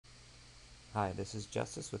Hi, this is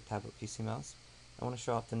Justice with Tablet PC Mouse. I want to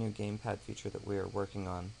show off the new gamepad feature that we are working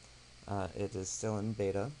on. It is still in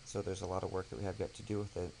beta, so there's a lot of work that we have yet to do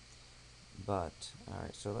with it. But,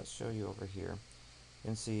 alright, so let's show you over here. You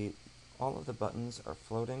can see all of the buttons are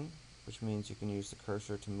floating, which means you can use the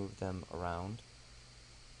cursor to move them around.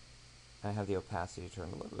 I have the opacity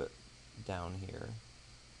turned a little bit down here,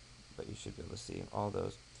 but you should be able to see all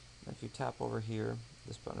those. And if you tap over here,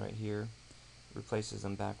 this button right here replaces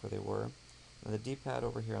them back where they were. Now the D-pad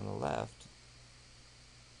over here on the left,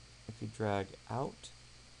 if you drag out,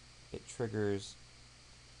 it triggers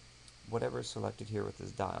whatever is selected here with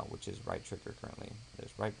this dial, which is right trigger currently.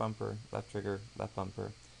 There's right bumper, left trigger, left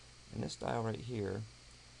bumper, and this dial right here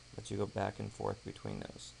lets you go back and forth between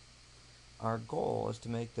those. Our goal is to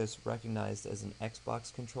make this recognized as an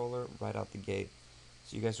Xbox controller right out the gate,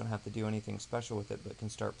 so you guys don't have to do anything special with it, but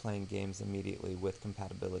can start playing games immediately with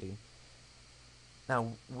compatibility.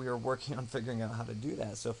 Now, we are working on figuring out how to do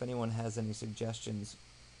that, so if anyone has any suggestions,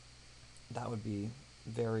 that would be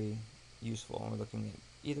very useful. We're looking at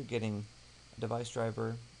either getting a device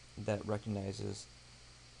driver that recognizes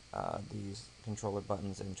these controller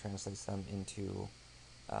buttons and translates them into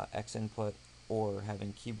X input, or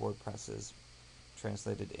having keyboard presses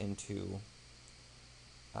translated into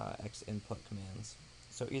X input commands.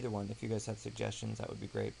 So either one, if you guys have suggestions, that would be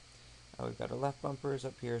great. We've got our left bumpers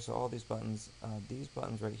up here, so all these buttons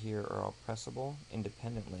right here are all pressable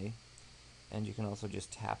independently, and you can also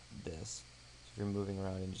just tap this. So if you're moving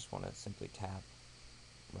around and just want to simply tap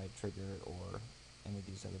right trigger or any of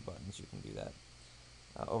these other buttons, you can do that.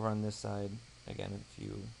 Over on this side, again, if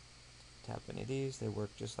you tap any of these, they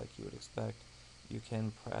work just like you would expect. You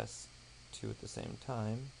can press two at the same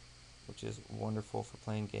time, which is wonderful for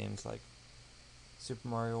playing games like Super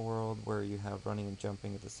Mario World, where you have running and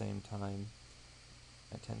jumping at the same time.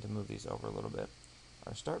 I tend to move these over a little bit.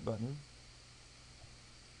 Our start button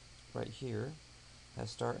right here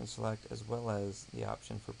has start and select, as well as the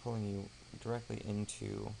option for pulling you directly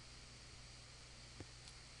into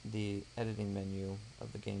the editing menu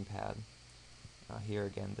of the gamepad. Here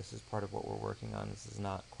again, this is part of what we're working on. This is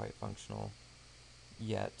not quite functional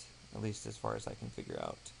yet, at least as far as I can figure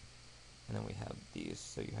out. And then we have these,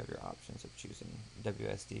 so you have your options of choosing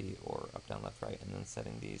WSD or up, down, left, right, and then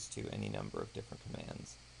setting these to any number of different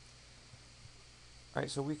commands. Alright,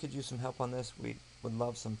 so we could use some help on this. We would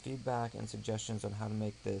love some feedback and suggestions on how to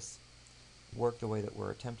make this work the way that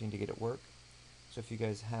we're attempting to get it work. So if you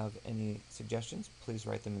guys have any suggestions, please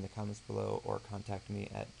write them in the comments below or contact me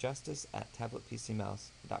at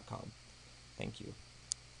justice@tabletpcmouse.com. Thank you.